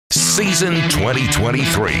Season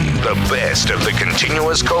 2023. The best of the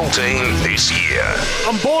continuous coal team this year.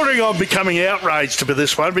 I'm bordering on becoming outraged about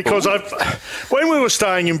this one because when we were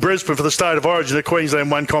staying in Brisbane for the State of Origin, the Queensland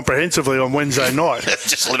won comprehensively on Wednesday night.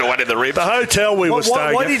 Just a little one in the ribs. The hotel we were staying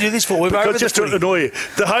at... Why do you do this for? Because just to annoy you.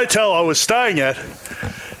 The hotel I was staying at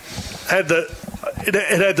had it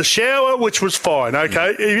had the shower, which was fine,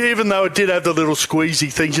 okay? Even though it did have the little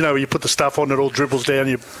squeezy things, you know, where you put the stuff on, it all dribbles down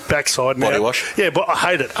your backside. Body wash? Yeah, but I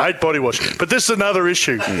hate it. I hate body wash. But this is another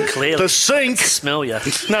issue. Clearly. The sink... Smell you.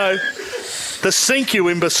 No. The sink, you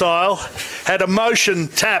imbecile, had a motion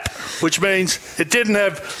tap, which means it didn't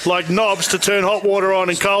have, like, knobs to turn hot water on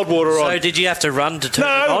and cold water on. So did you have to run to turn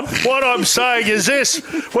it on? No, what I'm saying is this.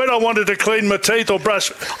 When I wanted to clean my teeth or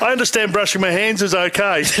brush, I understand brushing my hands is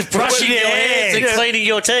okay. Brushing your hands and cleaning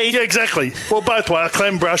your teeth? Yeah, exactly. Well, both ways. I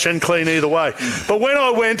clean, brush and clean either way. But when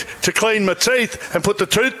I went to clean my teeth and put the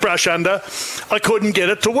toothbrush under, I couldn't get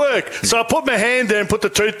it to work. So I put my hand there and put the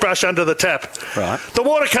toothbrush under the tap. Right. The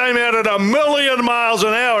water came out at 1,000,000 miles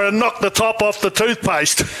an hour and knocked the top off the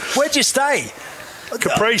toothpaste. Where'd you stay?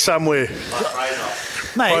 Capri somewhere.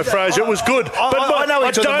 Mate, By Fraser, it was good. But I know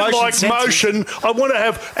I don't like motion. I want to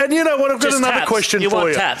have... And you know what? I've got Just another taps. question You for want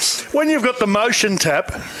you. taps. When you've got the motion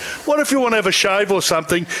tap, what if you want to have a shave or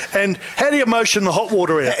something, and how do you motion the hot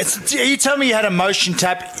water out? You tell me you had a motion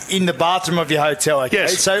tap in the bathroom of your hotel, okay?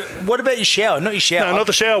 Yes. So what about your shower? Not your shower. No, not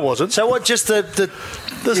the shower wasn't. So what, just the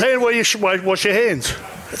There's hand where you wash your hands.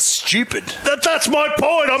 It's stupid. That's my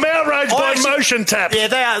point. I'm outraged by motion taps. Yeah,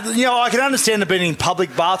 they are. You know, I can understand them being in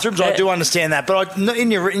public bathrooms. I do understand that, but not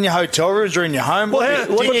in your hotel rooms or in your home. Well,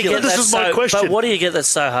 this is my question. But what do you get that's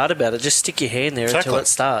so hard about it? Just stick your hand there until it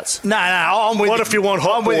starts. No, I'm with What you. if you want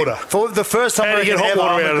hot I'm with water? him. For the first time How do you get hot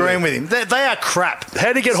water out I'm of agreeing it? with him. They are crap.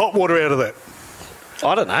 How do you get hot water out of that?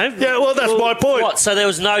 I don't know. Yeah, well, that's my point. What? So there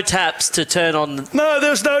was no taps to turn on. No,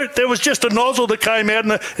 there was just a nozzle that came out,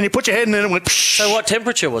 and you put your head in it and it went. So what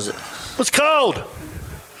temperature was it? It was cold.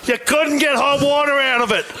 You couldn't get hot water out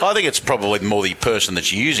of it. I think it's probably more the person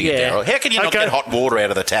that's using it, Yeah. Darryl. How can you not get hot water out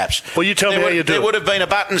of the taps? Well, you tell me how you do There it. would have been a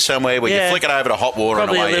button somewhere where you flick it over to hot water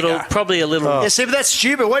Probably and away a little. you go. Probably a little. Oh. Yeah, see, but that's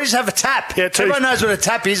stupid. Why do you just have a tap? Yeah, Everyone knows what a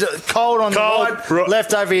tap is. Cold on the right,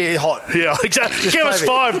 left over here, hot. Yeah, exactly. Just Give us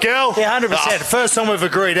over 5, gal. Yeah, 100%. First time we've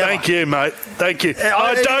agreed. Thank you, mate. Thank you.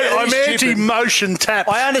 I'm I'm anti-motion taps.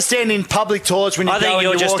 I understand in public toilets when you I go think and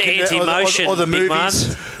you're you just walk into anti-motion, or the big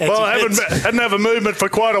movies. Well, I hadn't have a movement for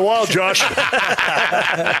quite a while, Josh.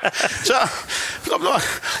 So,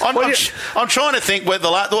 I'm trying to think where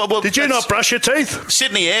Did you not brush your teeth?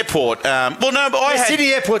 Sydney Airport. Well, no, but I had...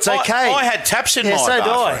 Sydney Airport's okay. I had taps in my so do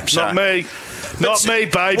I. bathroom. So. Not me. Not me,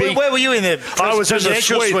 baby. Where were you in there? I was in the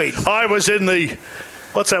Presidential suite. I was in in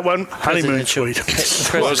what's that one? Honeymoon Presidential.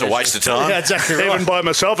 suite. Well, it was a waste of time. Yeah, exactly right. Even by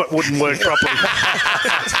myself, it wouldn't work properly.